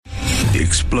The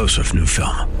explosive new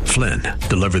film, Flynn,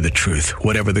 deliver the truth,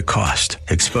 whatever the cost.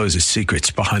 Exposes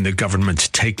secrets behind the government's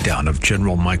takedown of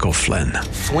General Michael Flynn.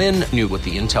 Flynn knew what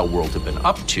the intel world had been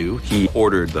up to. He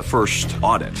ordered the first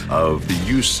audit of the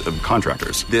use of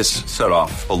contractors. This set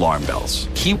off alarm bells.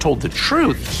 He told the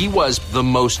truth. He was the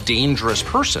most dangerous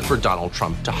person for Donald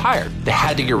Trump to hire. They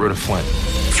had to get rid of Flynn.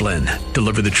 Flynn,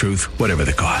 deliver the truth, whatever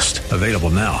the cost. Available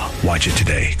now. Watch it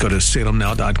today. Go to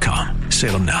salemnow.com.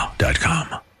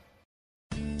 salemnow.com.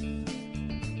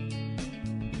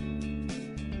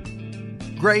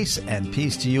 Grace and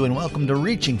peace to you, and welcome to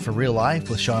Reaching for Real Life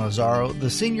with Sean Azzaro, the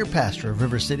senior pastor of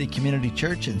River City Community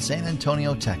Church in San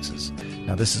Antonio, Texas.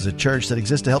 Now, this is a church that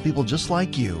exists to help people just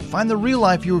like you find the real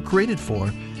life you were created for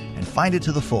and find it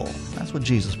to the full. That's what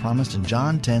Jesus promised in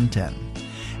John 10:10.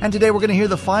 And today we're going to hear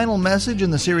the final message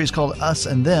in the series called Us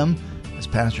and Them, as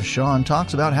Pastor Sean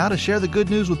talks about how to share the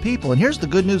good news with people. And here's the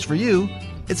good news for you.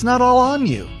 It's not all on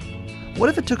you. What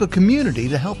if it took a community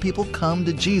to help people come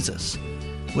to Jesus?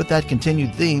 With that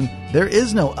continued theme, there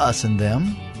is no us and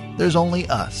them. There's only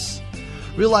us.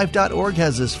 RealLife.org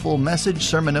has this full message,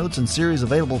 sermon notes, and series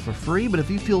available for free. But if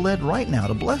you feel led right now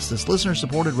to bless this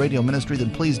listener-supported radio ministry,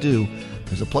 then please do.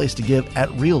 There's a place to give at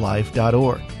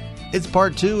RealLife.org. It's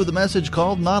part 2 of the message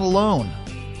called Not Alone.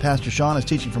 Pastor Sean is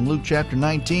teaching from Luke chapter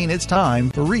 19. It's time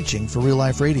for Reaching for Real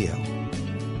Life Radio.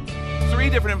 3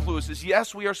 different influences.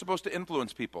 Yes, we are supposed to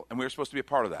influence people, and we are supposed to be a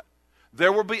part of that.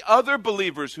 There will be other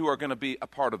believers who are going to be a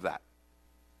part of that.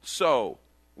 So,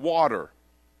 water.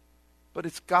 But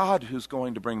it's God who's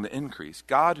going to bring the increase.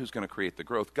 God who's going to create the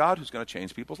growth. God who's going to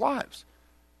change people's lives.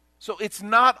 So it's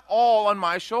not all on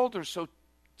my shoulders. So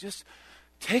just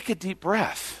take a deep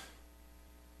breath.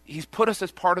 He's put us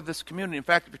as part of this community. In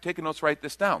fact, if you're taking notes, write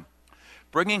this down.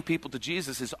 Bringing people to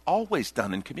Jesus is always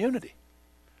done in community.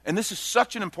 And this is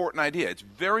such an important idea. It's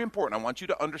very important. I want you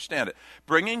to understand it.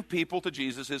 Bringing people to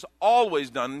Jesus is always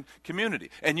done in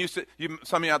community. And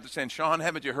some of you out there saying, Sean,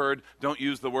 haven't you heard, don't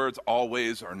use the words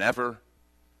always or never?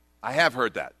 I have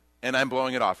heard that, and I'm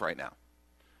blowing it off right now.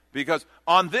 Because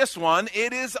on this one,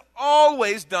 it is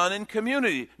always done in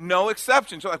community. No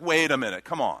exceptions. You're like, wait a minute,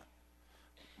 come on.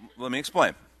 Let me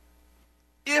explain.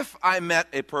 If I met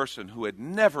a person who had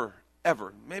never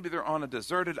maybe they're on a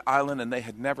deserted island and they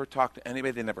had never talked to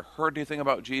anybody, they never heard anything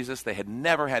about Jesus, they had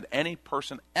never had any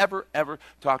person ever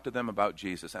talk to them about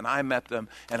Jesus, and I met them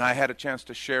and I had a chance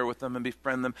to share with them and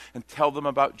befriend them and tell them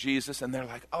about Jesus, and they're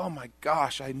like, oh my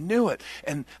gosh, I knew it,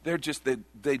 and they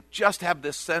just have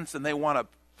this sense and they want to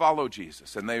follow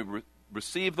Jesus, and they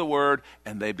receive the word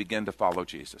and they begin to follow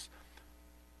Jesus.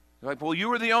 They're like, well, you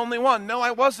were the only one. No,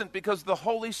 I wasn't, because the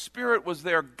Holy Spirit was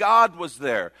there. God was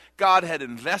there. God had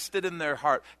invested in their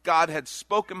heart. God had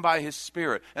spoken by His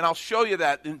Spirit. And I'll show you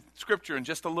that in Scripture in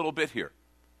just a little bit here.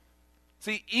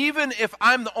 See, even if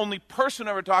I'm the only person who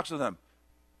ever talks to them,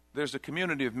 there's a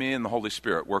community of me and the Holy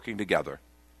Spirit working together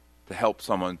to help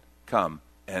someone come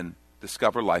and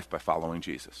discover life by following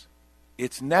Jesus.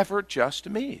 It's never just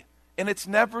me, and it's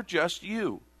never just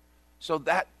you. So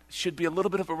that should be a little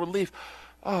bit of a relief.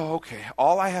 Oh, okay,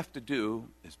 all I have to do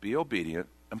is be obedient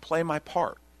and play my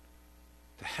part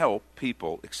to help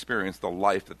people experience the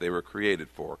life that they were created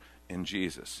for in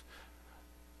Jesus.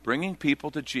 Bringing people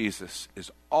to Jesus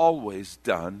is always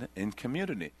done in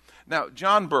community. Now,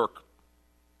 John Burke,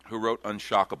 who wrote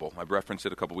Unshockable, I've referenced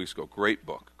it a couple weeks ago, great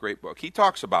book. He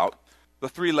talks about the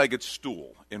three-legged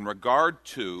stool in regard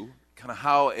to kind of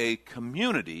how a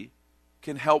community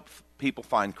can help people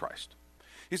find Christ.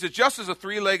 He says, just as a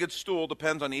three-legged stool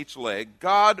depends on each leg,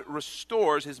 God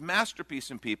restores His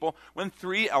masterpiece in people when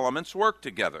 3 elements work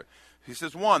together. He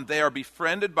says, 1, they are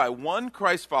befriended by one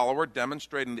Christ follower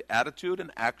demonstrating the attitude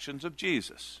and actions of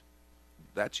Jesus.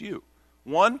 That's you.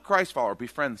 One Christ follower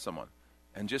befriends someone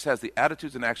and just has the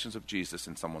attitudes and actions of Jesus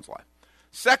in someone's life.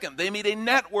 2nd, they meet a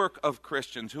network of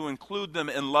Christians who include them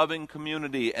in loving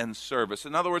community and service.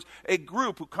 In other words, a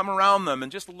group who come around them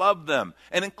and just love them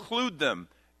and include them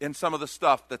in some of the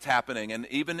stuff that's happening, and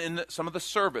even in some of the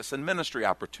service and ministry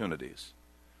opportunities.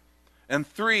 And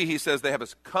 3, he says, they have a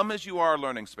come-as-you-are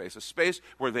learning space, a space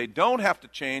where they don't have to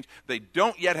change, they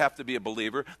don't yet have to be a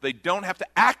believer, they don't have to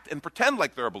act and pretend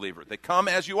like they're a believer. They come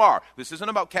as you are. This isn't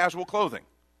about casual clothing.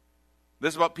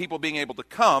 This is about people being able to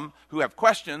come who have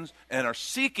questions and are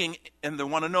seeking and they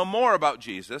want to know more about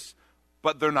Jesus,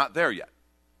 but they're not there yet.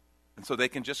 And so they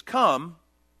can just come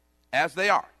as they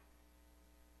are.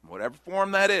 Whatever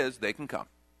form that is, they can come.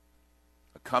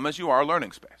 A come-as-you-are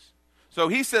learning space. So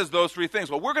he says those 3 things.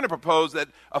 Well, we're going to propose that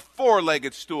a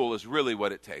 4-legged stool is really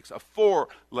what it takes, a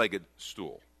 4-legged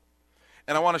stool.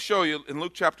 And I want to show you in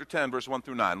Luke chapter 10, verse 1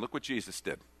 through 9, look what Jesus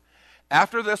did.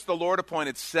 After this, the Lord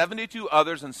appointed 72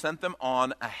 others and sent them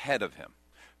on ahead of him.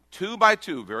 2 by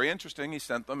 2, very interesting, he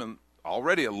sent them, and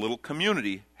already a little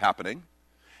community happening,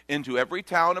 into every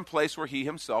town and place where he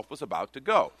himself was about to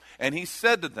go. And he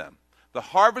said to them, the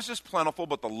harvest is plentiful,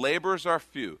 but the laborers are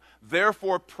few.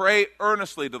 Therefore, pray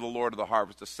earnestly to the Lord of the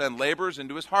harvest to send laborers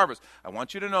into his harvest. I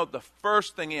want you to note the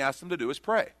first thing he asked them to do is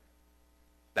pray.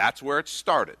 That's where it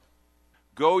started.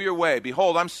 Go your way.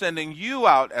 Behold, I'm sending you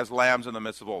out as lambs in the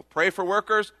midst of wolves. Pray for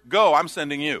workers. Go, I'm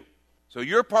sending you. So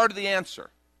you're part of the answer.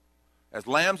 As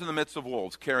lambs in the midst of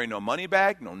wolves, carry no money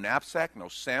bag, no knapsack, no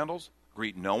sandals.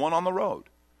 Greet no one on the road.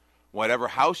 Whatever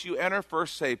house you enter,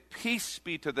 first say, peace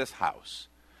be to this house.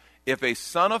 If a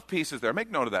son of peace is there,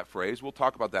 make note of that phrase. We'll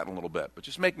talk about that in a little bit. But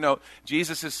just make note,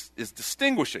 Jesus is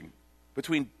distinguishing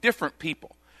between different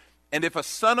people. And if a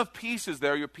son of peace is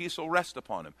there, your peace will rest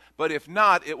upon him. But if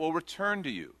not, it will return to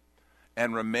you.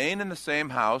 And remain in the same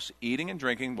house, eating and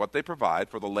drinking what they provide,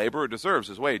 for the laborer deserves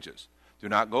his wages. Do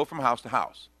not go from house to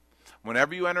house.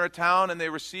 Whenever you enter a town and they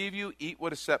receive you, eat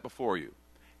what is set before you.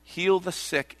 Heal the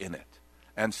sick in it,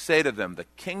 and say to them, the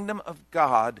kingdom of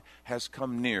God has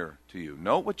come near to you.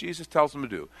 Note what Jesus tells them to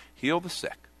do. Heal the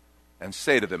sick, and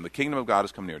say to them, the kingdom of God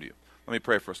has come near to you. Let me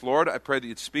pray for us. Lord, I pray that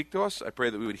you'd speak to us. I pray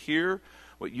that we would hear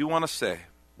what you want to say.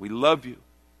 We love you,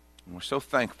 and we're so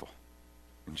thankful.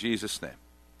 In Jesus' name,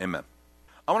 amen.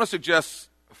 I want to suggest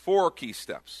 4 key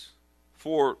steps,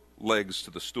 4 legs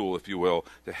to the stool, if you will,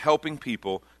 to helping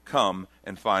people come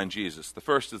and find Jesus. The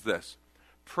first is this: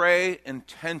 pray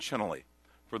intentionally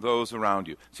for those around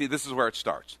you. See, this is where it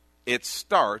starts. It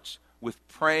starts with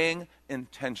praying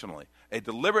intentionally. A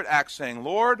deliberate act saying,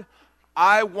 Lord,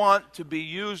 I want to be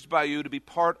used by you to be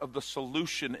part of the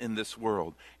solution in this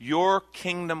world. Your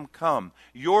kingdom come,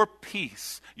 your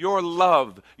peace, your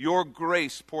love, your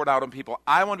grace poured out on people.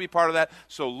 I want to be part of that.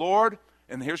 So Lord,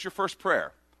 and here's your first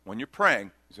prayer. When you're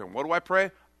praying, you say, what do I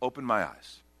pray? Open my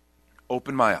eyes.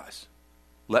 Open my eyes.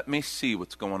 Let me see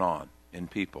what's going on in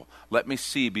people. Let me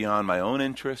see beyond my own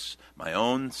interests, my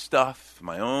own stuff,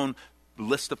 my own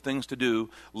list of things to do.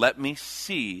 Let me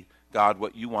see, God,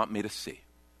 what you want me to see.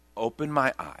 Open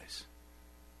my eyes.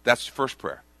 That's the first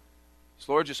prayer.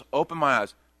 So Lord, just open my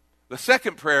eyes. The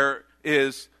second prayer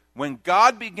is when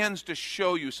God begins to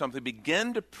show you something,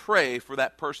 begin to pray for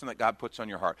that person that God puts on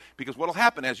your heart. Because what will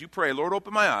happen as you pray, Lord,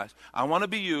 open my eyes. I want to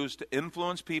be used to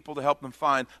influence people, to help them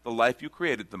find the life you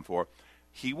created them for.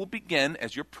 He will begin,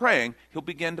 as you're praying, he'll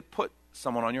begin to put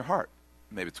someone on your heart.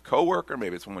 Maybe it's a coworker,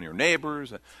 maybe it's one of your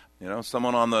neighbors,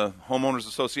 someone on the homeowners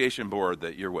association board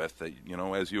that you're with, that,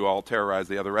 as you all terrorize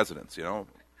the other residents,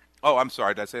 Oh, I'm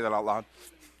sorry, did I say that out loud?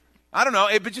 I don't know,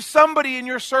 but just somebody in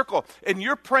your circle, and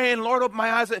you're praying, Lord, open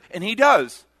my eyes, and he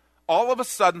does. All of a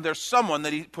sudden, there's someone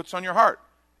that he puts on your heart,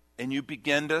 and you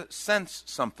begin to sense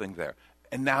something there.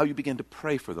 And now you begin to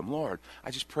pray for them. Lord,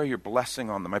 I just pray your blessing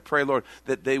on them. I pray, Lord,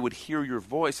 that they would hear your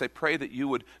voice. I pray that you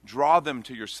would draw them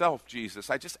to yourself, Jesus.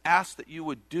 I just ask that you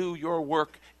would do your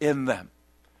work in them.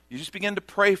 You just begin to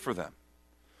pray for them.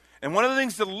 And one of the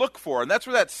things to look for, and that's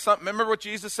where that son, remember what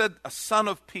Jesus said? A son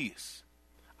of peace.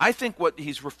 I think what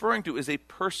he's referring to is a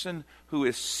person who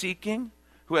is seeking,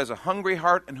 who has a hungry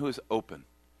heart, and who is open.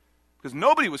 Because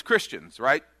nobody was Christians,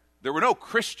 right? There were no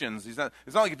Christians. It's not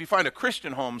like if you find a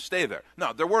Christian home, stay there.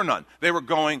 No, there were none. They were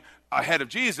going ahead of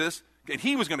Jesus, and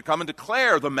he was going to come and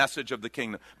declare the message of the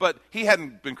kingdom. But he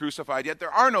hadn't been crucified yet.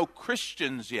 There are no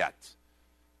Christians yet.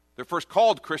 They're first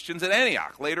called Christians at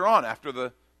Antioch, later on, after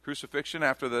the crucifixion,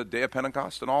 after the day of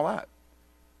Pentecost and all that.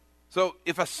 So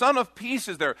if a son of peace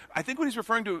is there, I think what he's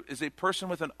referring to is a person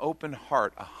with an open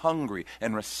heart, a hungry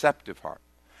and receptive heart.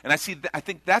 And I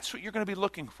think that's what you're going to be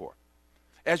looking for.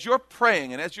 As you're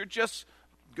praying and as you're just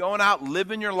going out,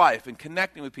 living your life and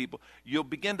connecting with people, you'll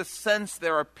begin to sense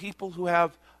there are people who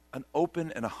have an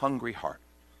open and a hungry heart.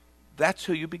 That's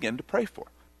who you begin to pray for.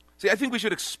 See, I think we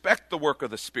should expect the work of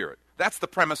the Spirit. That's the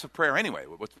premise of prayer anyway.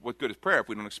 What good is prayer if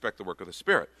we don't expect the work of the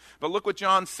Spirit? But look what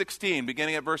John 16,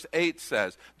 beginning at verse 8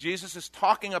 says. Jesus is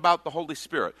talking about the Holy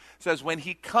Spirit. It says, when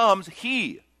he comes,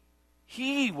 He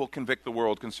will convict the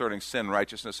world concerning sin,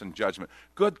 righteousness, and judgment.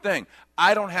 Good thing.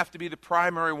 I don't have to be the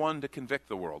primary one to convict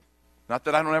the world. Not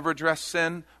that I don't ever address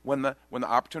sin when the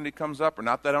opportunity comes up, or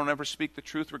not that I don't ever speak the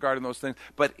truth regarding those things,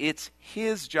 but it's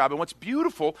his job. And what's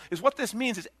beautiful is what this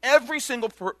means is every single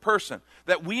person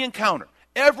that we encounter,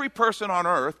 every person on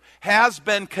earth has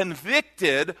been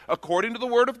convicted according to the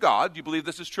Word of God. Do you believe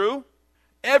this is true?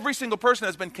 Every single person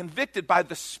has been convicted by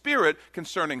the Spirit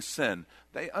concerning sin.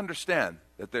 They understand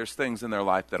that there's things in their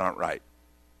life that aren't right.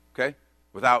 Okay?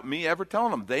 Without me ever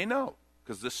telling them, they know.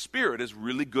 because the Spirit is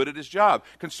really good at his job.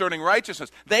 Concerning righteousness,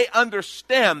 they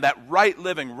understand that right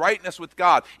living, rightness with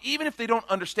God. Even if they don't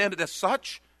understand it as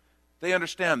such, they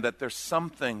understand that there's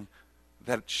something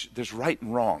there's right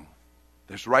and wrong.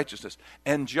 There's righteousness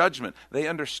and judgment. They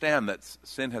understand that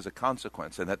sin has a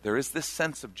consequence and that there is this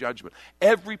sense of judgment.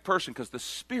 Every person, because the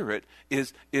Spirit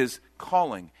is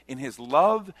calling in his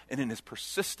love and in his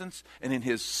persistence and in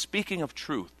his speaking of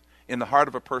truth in the heart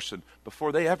of a person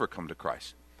before they ever come to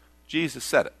Christ. Jesus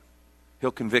said it.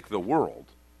 He'll convict the world.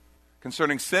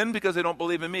 Concerning sin, because they don't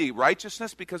believe in me.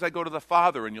 Righteousness, because I go to the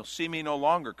Father and you'll see me no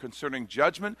longer. Concerning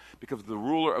judgment, because the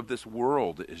ruler of this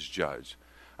world is judged.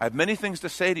 I have many things to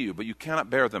say to you, but you cannot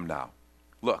bear them now.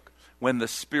 Look, when the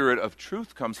Spirit of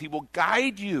truth comes, he will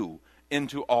guide you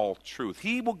into all truth.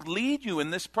 He will lead you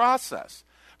in this process.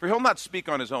 For he'll not speak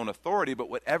on his own authority, but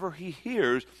whatever he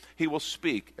hears, he will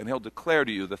speak, and he'll declare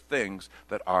to you the things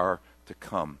that are to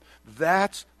come.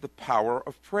 That's the power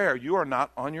of prayer. You are not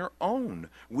on your own.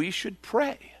 We should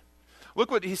pray.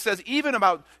 Look what he says, even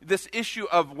about this issue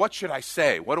of what should I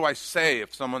say? What do I say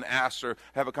if someone asks or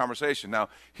have a conversation? Now,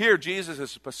 here Jesus is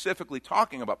specifically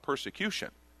talking about persecution.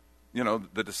 You know,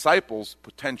 the disciples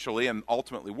potentially and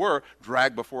ultimately were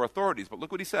dragged before authorities. But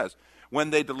look what he says. When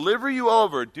they deliver you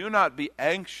over, do not be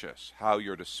anxious how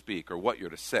you're to speak or what you're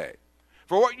to say.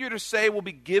 For what you're to say will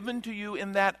be given to you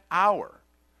in that hour.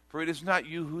 For it is not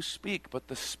you who speak, but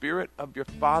the Spirit of your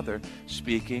Father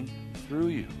speaking through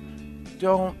you.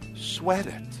 Don't sweat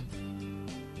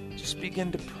it. Just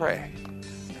begin to pray.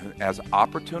 And as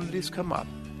opportunities come up,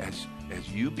 as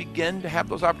you begin to have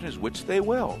those opportunities, which they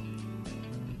will,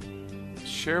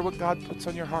 share what God puts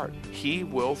on your heart. He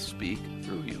will speak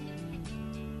through you.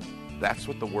 That's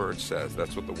what the Word says.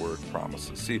 That's what the Word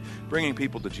promises. See, bringing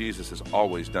people to Jesus is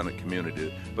always done in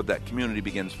community, but that community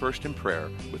begins first in prayer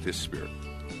with His Spirit.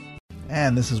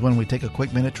 And this is when we take a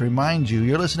quick minute to remind you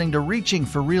you're listening to Reaching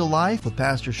for Real Life with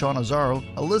Pastor Sean Azzaro,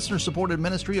 a listener-supported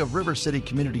ministry of River City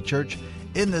Community Church,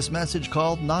 in this message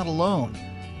called Not Alone,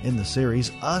 in the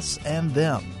series Us and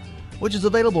Them, which is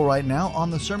available right now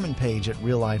on the sermon page at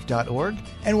reallife.org.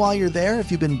 And while you're there,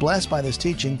 if you've been blessed by this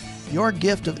teaching, your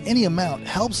gift of any amount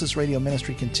helps this radio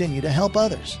ministry continue to help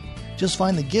others. Just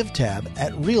find the Give tab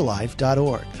at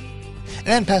reallife.org.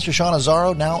 And Pastor Sean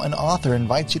Azzaro, now an author,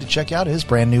 invites you to check out his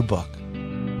brand new book.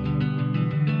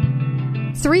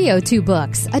 302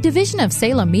 Books, a division of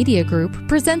Salem Media Group,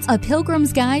 presents A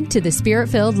Pilgrim's Guide to the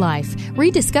Spirit-Filled Life,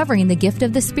 Rediscovering the Gift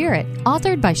of the Spirit,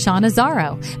 authored by Sean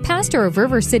Azzaro, pastor of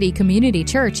River City Community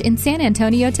Church in San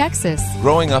Antonio, Texas.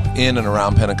 Growing up in and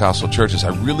around Pentecostal churches, I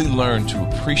really learned to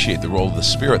appreciate the role of the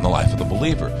Spirit in the life of the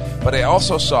believer. But I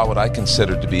also saw what I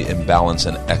considered to be imbalance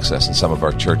and excess in some of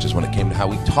our churches when it came to how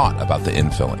we taught about the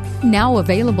infilling. Now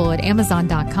available at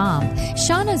Amazon.com,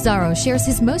 Sean Azzaro shares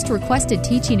his most requested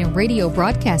teaching and radio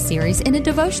broadcast series in a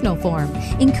devotional form,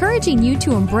 encouraging you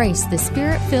to embrace the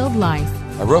Spirit-filled life.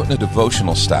 I wrote in a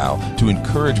devotional style to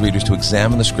encourage readers to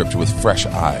examine the Scripture with fresh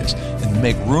eyes and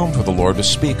make room for the Lord to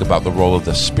speak about the role of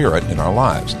the Spirit in our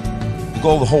lives. The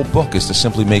goal of the whole book is to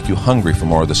simply make you hungry for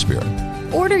more of the Spirit.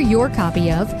 Order your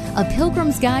copy of A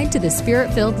Pilgrim's Guide to the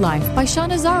Spirit-Filled Life by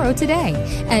Sean Azzaro today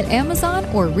at Amazon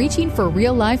or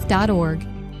reachingforreallife.org.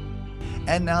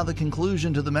 And now the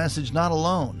conclusion to the message, Not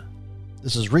Alone.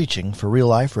 This is Reaching for Real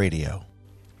Life Radio.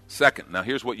 Second, now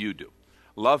here's what you do.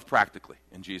 Love practically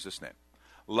in Jesus' name.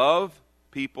 Love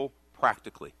people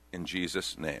practically in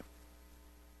Jesus' name.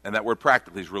 And that word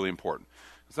practically is really important.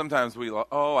 Sometimes we,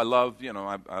 I love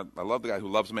the guy who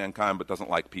loves mankind but doesn't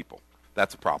like people.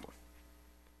 That's a problem.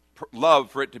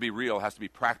 Love, for it to be real, has to be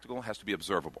practical, has to be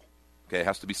observable. Okay, it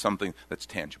has to be something that's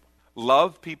tangible.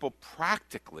 Love people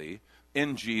practically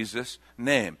in Jesus'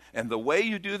 name. And the way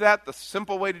you do that, the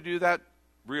simple way to do that,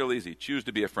 real easy. Choose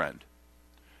to be a friend.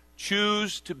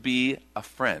 Choose to be a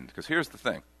friend. Because here's the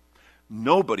thing.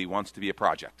 Nobody wants to be a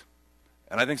project.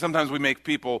 And I think sometimes we make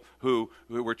people who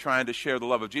we're trying to share the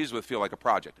love of Jesus with feel like a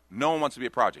project. No one wants to be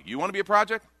a project. You want to be a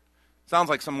project? Sounds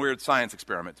like some weird science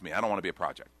experiment to me. I don't want to be a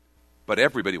project. But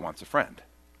everybody wants a friend.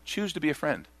 Choose to be a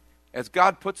friend. As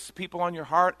God puts people on your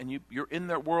heart and you're in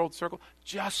their world circle,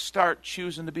 just start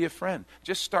choosing to be a friend.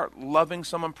 Just start loving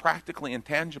someone practically and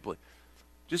tangibly.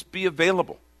 Just be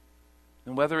available.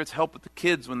 And whether it's help with the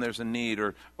kids when there's a need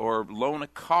or loan a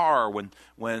car when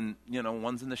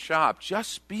one's in the shop,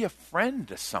 just be a friend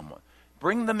to someone.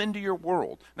 Bring them into your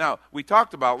world. Now, we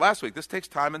talked about last week, this takes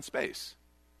time and space.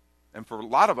 And for a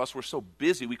lot of us, we're so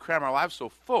busy, we cram our lives so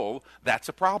full, that's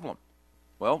a problem.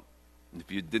 Well, if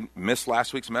you didn't miss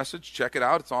last week's message, check it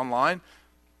out. It's online.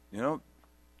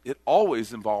 It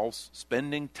always involves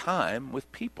spending time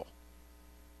with people.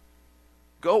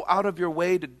 Go out of your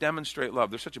way to demonstrate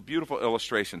love. There's such a beautiful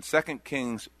illustration. 2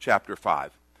 Kings chapter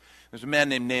 5. There's a man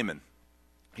named Naaman.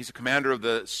 He's a commander of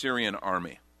the Syrian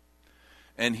army.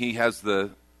 And he has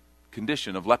the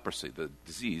condition of leprosy, the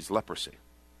disease leprosy.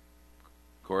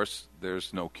 Of course,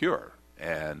 there's no cure.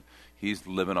 And he's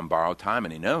living on borrowed time,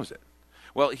 and he knows it.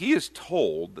 Well, he is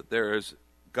told that there is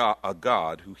a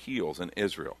God who heals in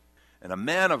Israel, and a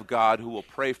man of God who will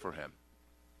pray for him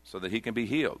so that he can be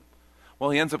healed. Well,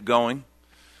 he ends up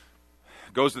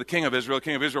goes to the king of Israel. The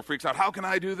king of Israel freaks out. How can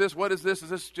I do this? What is this? Is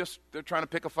this just they're trying to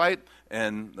pick a fight?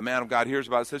 And the man of God hears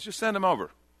about it and says, just send him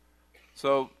over.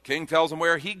 So king tells him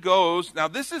where he goes. Now,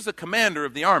 this is a commander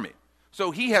of the army.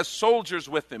 So he has soldiers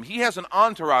with him. He has an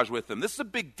entourage with him. This is a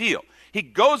big deal. He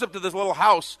goes up to this little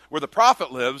house where the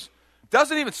prophet lives,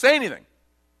 doesn't even say anything.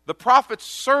 The prophet's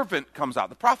servant comes out.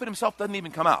 The prophet himself doesn't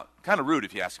even come out. Kind of rude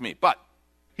if you ask me, but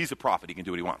he's a prophet. He can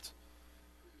do what he wants.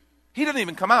 He doesn't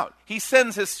even come out. He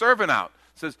sends his servant out.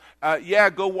 Says,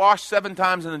 go wash 7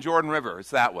 times in the Jordan River.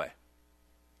 It's that way.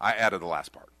 I added the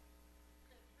last part.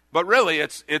 But really,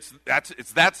 it's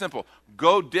that simple.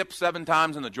 Go dip 7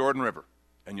 times in the Jordan River,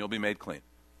 and you'll be made clean.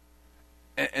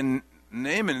 And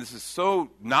Naaman, this is so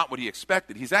not what he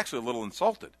expected. He's actually a little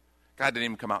insulted. God didn't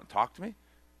even come out and talk to me.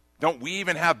 Don't we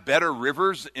even have better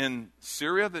rivers in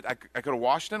Syria that I could have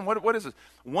washed in? What is this?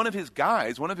 One of his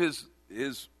guys, one of his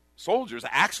soldiers,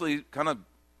 actually kind of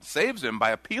saves him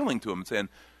by appealing to him and saying,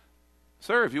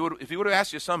 sir, if he would have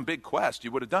asked you some big quest,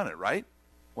 you would have done it, right?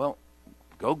 Well,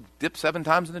 go dip 7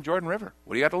 times in the Jordan River.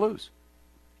 What do you got to lose?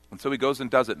 And so he goes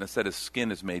and does it, and it said his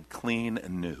skin is made clean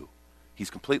and new. He's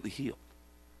completely healed.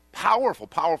 Powerful,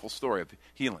 powerful story of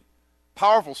healing.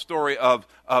 Powerful story of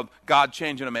God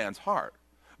changing a man's heart.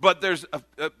 But there's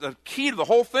a key to the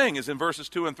whole thing is in verses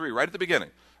 2 and 3, right at the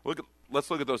beginning. Let's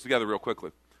look at those together real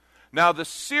quickly. Now the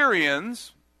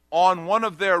Syrians, on one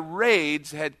of their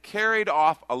raids, had carried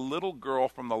off a little girl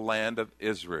from the land of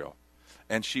Israel.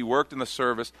 And she worked in the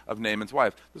service of Naaman's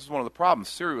wife. This is one of the problems.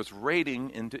 Syria was raiding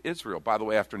into Israel. By the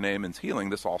way, after Naaman's healing,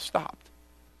 this all stopped.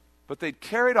 But they'd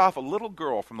carried off a little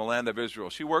girl from the land of Israel.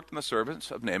 She worked in the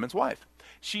service of Naaman's wife.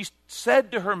 She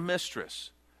said to her mistress,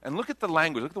 and look at the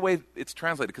language, look at the way it's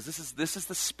translated, because this is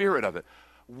the spirit of it.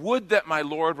 Would that my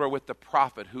Lord were with the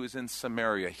prophet who is in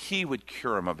Samaria. He would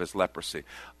cure him of his leprosy.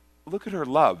 Look at her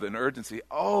love and urgency.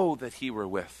 Oh, that he were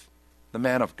with the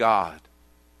man of God,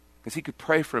 because he could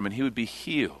pray for him and he would be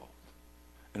healed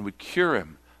and would cure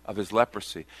him of his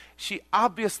leprosy. She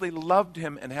obviously loved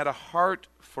him and had a heart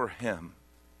for him.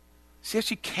 See how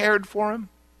she cared for him?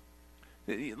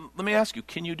 Let me ask you,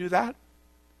 can you do that?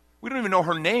 We don't even know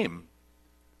her name.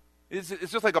 It's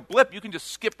just like a blip. You can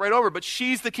just skip right over. But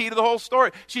she's the key to the whole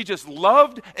story. She just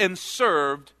loved and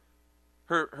served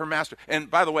her master. And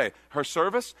by the way, her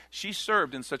service, she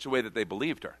served in such a way that they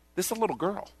believed her. This is a little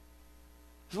girl.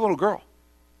 This is a little girl.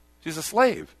 She's a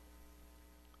slave.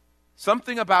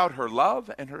 Something about her love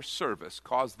and her service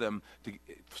caused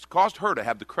her to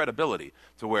have the credibility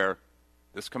to where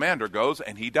this commander goes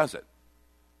and he does it.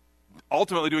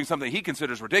 Ultimately doing something he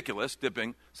considers ridiculous,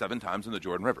 dipping 7 times in the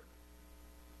Jordan River.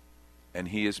 And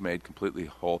he is made completely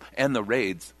whole. And the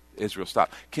raids, Israel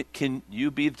stopped. Can you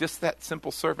be just that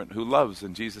simple servant who loves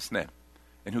in Jesus' name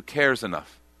and who cares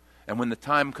enough? And when the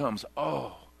time comes,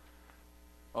 oh,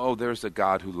 there's a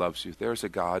God who loves you. There's a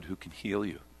God who can heal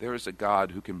you. There is a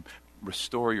God who can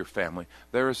restore your family.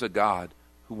 There is a God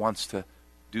who wants to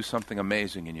do something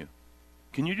amazing in you.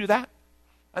 Can you do that?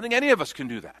 I think any of us can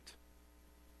do that.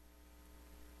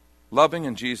 Loving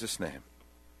in Jesus' name.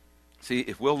 See,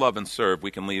 if we'll love and serve, we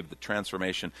can leave the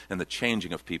transformation and the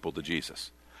changing of people to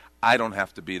Jesus. I don't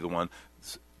have to be the one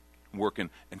working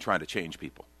and trying to change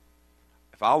people.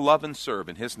 If I'll love and serve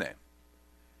in his name,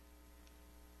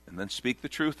 and then speak the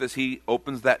truth as he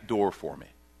opens that door for me.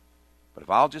 But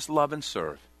if I'll just love and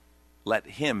serve, let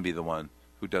him be the one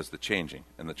who does the changing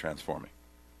and the transforming.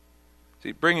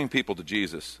 See, bringing people to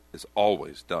Jesus is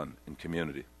always done in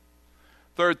community.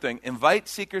 Third thing, invite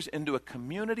seekers into a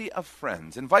community of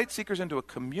friends. Invite seekers into a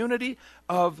community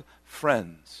of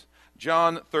friends.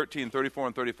 John 13:34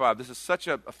 and 35. This is such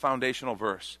a foundational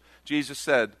verse. Jesus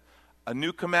said, "A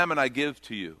new commandment I give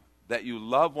to you, that you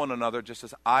love one another just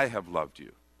as I have loved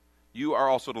you. You are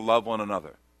also to love one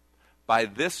another. By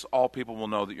this all people will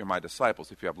know that you're my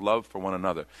disciples, if you have love for one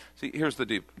another." See, here's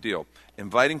the deal.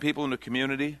 Inviting people into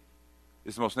community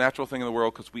is the most natural thing in the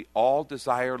world because we all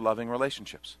desire loving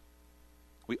relationships.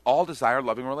 We all desire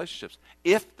loving relationships.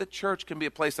 If the church can be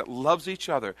a place that loves each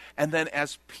other, and then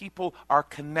as people are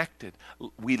connected,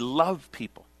 we love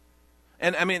people.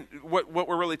 And I mean, what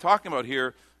we're really talking about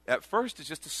here at first is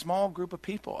just a small group of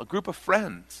people, a group of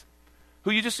friends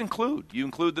who you just include. You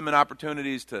include them in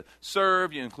opportunities to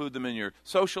serve. You include them in your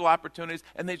social opportunities.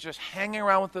 And they're just hanging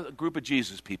around with a group of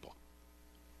Jesus people.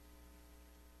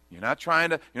 You're not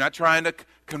trying to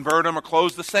convert them or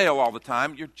close the sale all the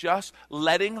time. You're just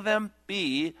letting them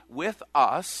be with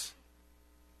us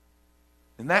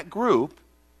in that group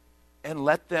and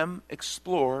let them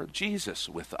explore Jesus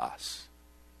with us.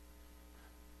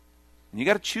 And you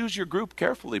got to choose your group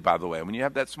carefully, by the way. When you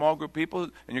have that small group of people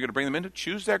and you're going to bring them in,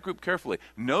 choose that group carefully.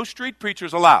 No street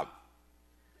preachers allowed.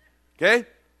 Okay?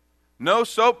 No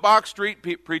soapbox street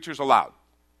preachers allowed.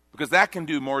 Because that can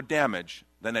do more damage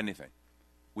than anything.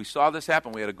 We saw this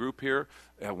happen. We had a group here,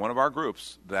 one of our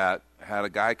groups, that had a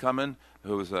guy come in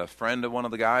who was a friend of one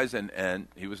of the guys, and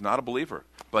he was not a believer.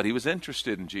 But he was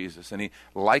interested in Jesus, and he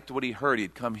liked what he heard.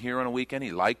 He'd come here on a weekend.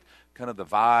 He liked kind of the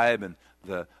vibe and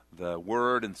the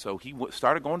word, and so he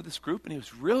started going to this group, and he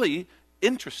was really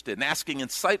interested in asking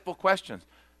insightful questions.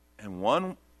 And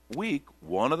one week,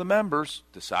 one of the members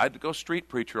decided to go street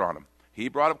preacher on him. He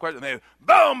brought up questions, and they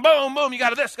boom, boom, boom, you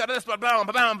got this, boom,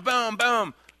 boom, boom,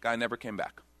 boom. Guy never came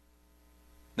back.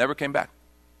 Never came back.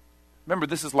 Remember,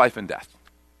 this is life and death.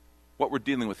 What we're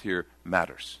dealing with here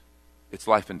matters. It's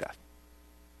life and death.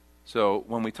 So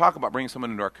when we talk about bringing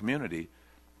someone into our community,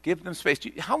 give them space.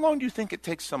 How long do you think it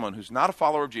takes someone who's not a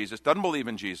follower of Jesus, doesn't believe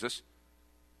in Jesus,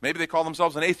 maybe they call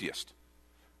themselves an atheist,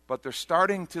 but they're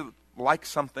starting to like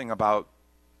something about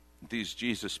these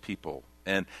Jesus people,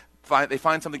 and they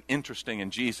find something interesting in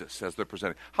Jesus as they're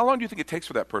presenting. How long do you think it takes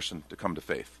for that person to come to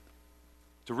faith?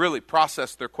 To really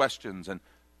process their questions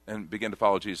and begin to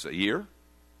follow Jesus? A year?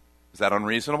 Is that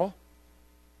unreasonable?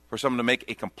 For someone to make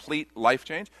a complete life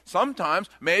change? Sometimes,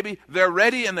 maybe they're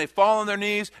ready and they fall on their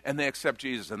knees and they accept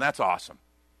Jesus, and that's awesome.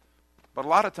 But a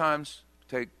lot of times,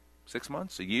 take 6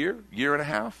 months, a year and a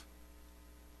half.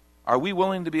 Are we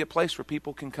willing to be a place where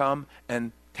people can come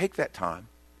and take that time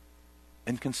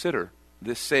and consider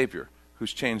this Savior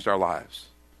who's changed our lives?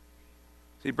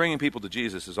 See, bringing people to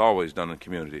Jesus is always done in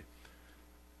community.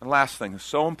 And last thing is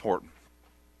so important.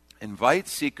 Invite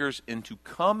seekers into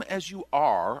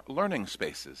come-as-you-are learning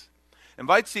spaces.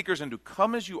 Invite seekers into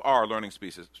come-as-you-are learning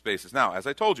spaces. Now, as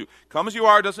I told you,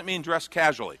 come-as-you-are doesn't mean dress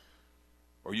casually,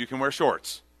 or you can wear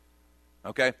shorts.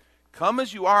 Okay?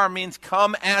 Come-as-you-are means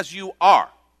come as you are.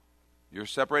 You're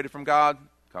separated from God,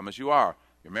 come as you are.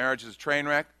 Your marriage is a train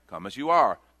wreck, come as you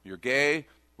are. You're gay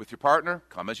with your partner,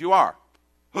 come as you are.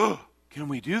 Can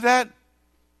we do that?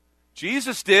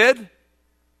 Jesus did.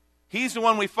 He's the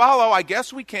one we follow. I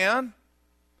guess we can.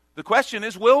 The question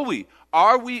is, will we?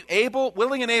 Are we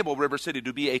willing and able, River City,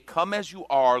 to be a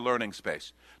come-as-you-are learning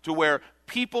space, to where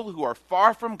people who are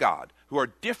far from God, who are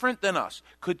different than us,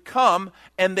 could come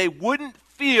and they wouldn't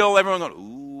feel everyone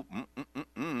going,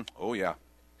 ooh, oh yeah.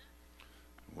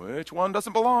 Which one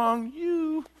doesn't belong?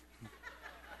 You.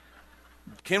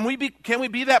 Can we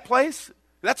be that place?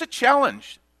 That's a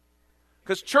challenge.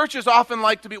 Because churches often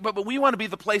like to be, but we want to be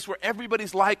the place where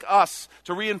everybody's like us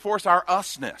to reinforce our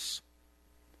usness.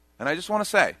 And I just want to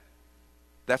say,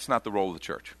 that's not the role of the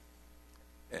church.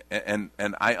 And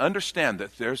I understand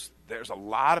that there's a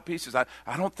lot of pieces. I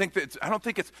don't think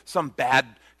it's some bad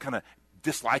kind of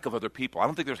dislike of other people. I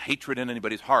don't think there's hatred in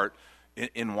anybody's heart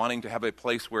in wanting to have a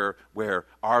place where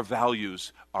our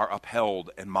values are upheld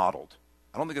and modeled.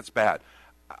 I don't think it's bad.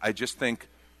 I just think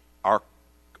our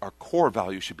core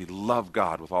value should be love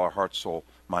God with all our heart, soul,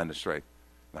 mind, and strength.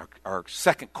 Our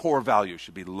second core value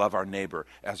should be love our neighbor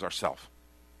as ourselves.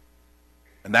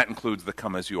 And that includes the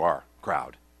come as you are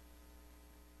crowd.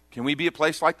 Can we be a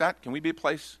place like that? Can we be a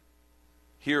place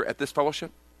here at this fellowship?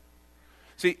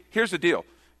 See, here's the deal.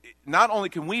 Not only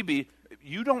can we be,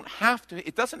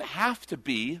 it doesn't have to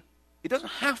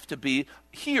be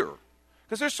here.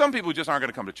 Because there's some people who just aren't going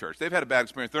to come to church. They've had a bad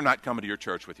experience. They're not coming to your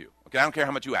church with you. Okay, I don't care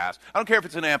how much you ask. I don't care if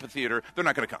it's an amphitheater. They're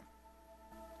not going to come.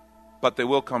 But they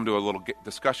will come to a little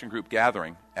discussion group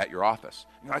gathering at your office.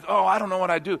 And you're like, oh, I don't know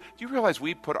what I do. Do you realize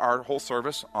we put our whole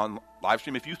service on live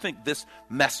stream? If you think this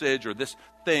message or this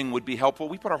thing would be helpful,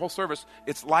 we put our whole service,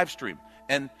 it's live stream.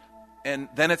 And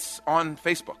then it's on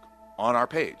Facebook, on our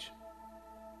page.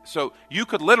 So you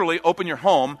could literally open your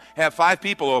home, have 5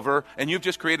 people over, and you've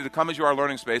just created a come-as-you-are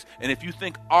learning space. And if you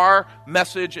think our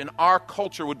message and our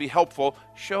culture would be helpful,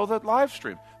 show the live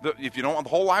stream. If you don't want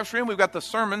the whole live stream, we've got the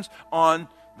sermons on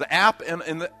the app and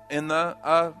in the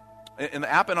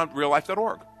app and on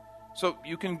reallife.org. So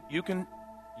you can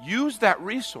use that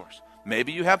resource.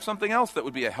 Maybe you have something else that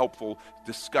would be a helpful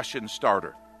discussion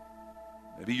starter.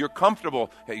 Maybe you're comfortable,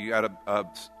 hey, you got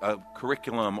a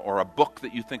curriculum or a book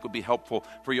that you think would be helpful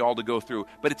for you all to go through.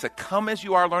 But it's a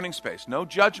come-as-you-are learning space. No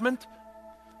judgment,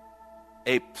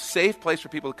 a safe place for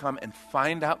people to come and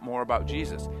find out more about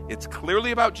Jesus. It's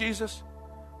clearly about Jesus,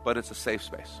 but it's a safe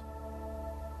space.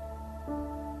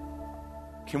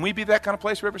 Can we be that kind of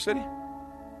place, River City?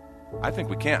 I think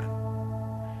we can.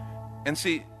 And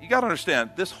see, you got to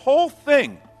understand, this whole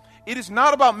thing, it is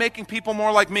not about making people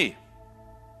more like me.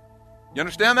 You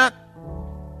understand that?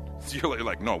 So you're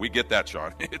like, no, we get that,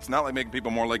 Sean. It's not like making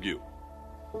people more like you.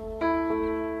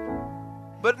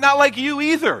 But not like you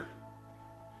either.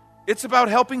 It's about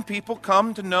helping people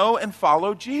come to know and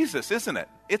follow Jesus, isn't it?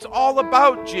 It's all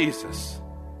about Jesus.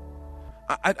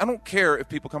 I don't care if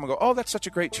people come and go, oh, that's such a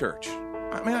great church.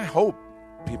 I mean, I hope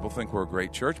people think we're a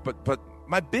great church, but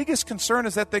my biggest concern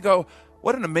is that they go,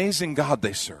 what an amazing God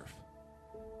they serve.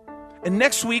 And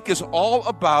next week is all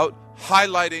about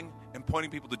highlighting and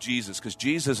pointing people to Jesus, because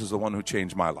Jesus is the one who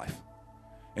changed my life.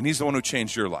 And he's the one who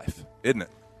changed your life, isn't it?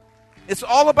 It's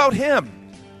all about him.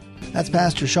 That's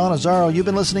Pastor Sean Azzaro. You've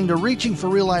been listening to Reaching for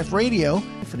Real Life Radio.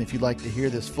 And if you'd like to hear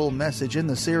this full message in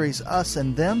the series Us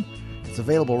and Them, it's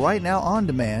available right now on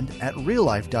demand at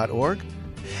reallife.org.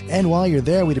 And while you're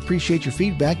there, we'd appreciate your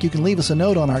feedback. You can leave us a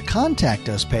note on our Contact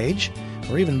Us page.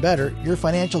 Or even better, your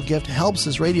financial gift helps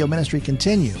this radio ministry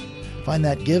continue. Find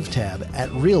that Give tab at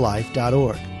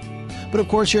reallife.org. But of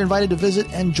course, you're invited to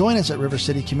visit and join us at River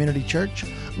City Community Church,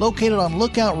 located on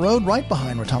Lookout Road right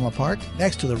behind Rotama Park,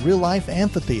 next to the Real Life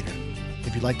Amphitheater.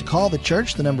 If you'd like to call the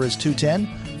church, the number is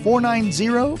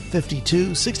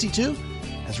 210-490-5262.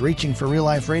 As Reaching for Real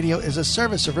Life Radio is a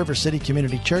service of River City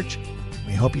Community Church.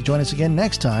 We hope you join us again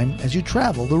next time as you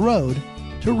travel the road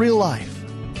to real life.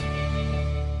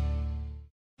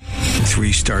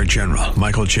 3-star General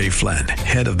Michael J. Flynn,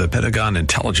 head of the Pentagon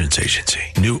Intelligence Agency,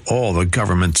 knew all the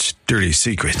government's dirty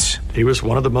secrets. He was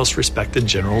one of the most respected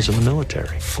generals in the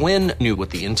military. Flynn knew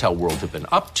what the intel world had been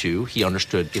up to. He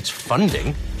understood its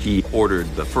funding. He ordered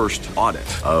the first audit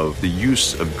of the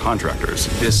use of contractors.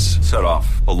 This set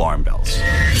off alarm bells.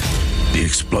 The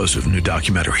explosive new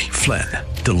documentary, Flynn,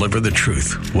 Deliver the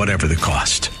Truth, Whatever the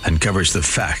Cost, uncovers the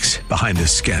facts behind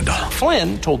this scandal.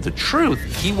 Flynn told the truth.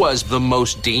 He was the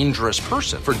most dangerous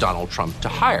person for Donald Trump to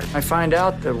hire. I find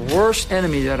out the worst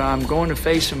enemy that I'm going to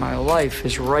face in my life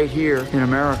is right here in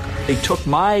America. They took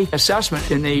my assessment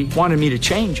and they wanted me to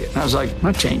change it. And I was like, I'm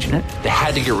not changing it. They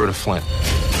had to get rid of Flynn.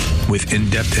 With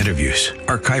in-depth interviews,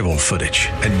 archival footage,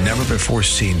 and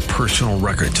never-before-seen personal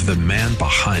records of the man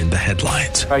behind the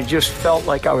headlines. I just felt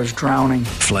like I was drowning.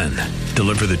 Flynn,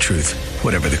 Deliver the Truth,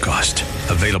 Whatever the Cost.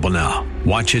 Available now.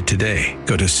 Watch it today.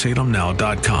 Go to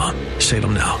salemnow.com.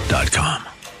 salemnow.com.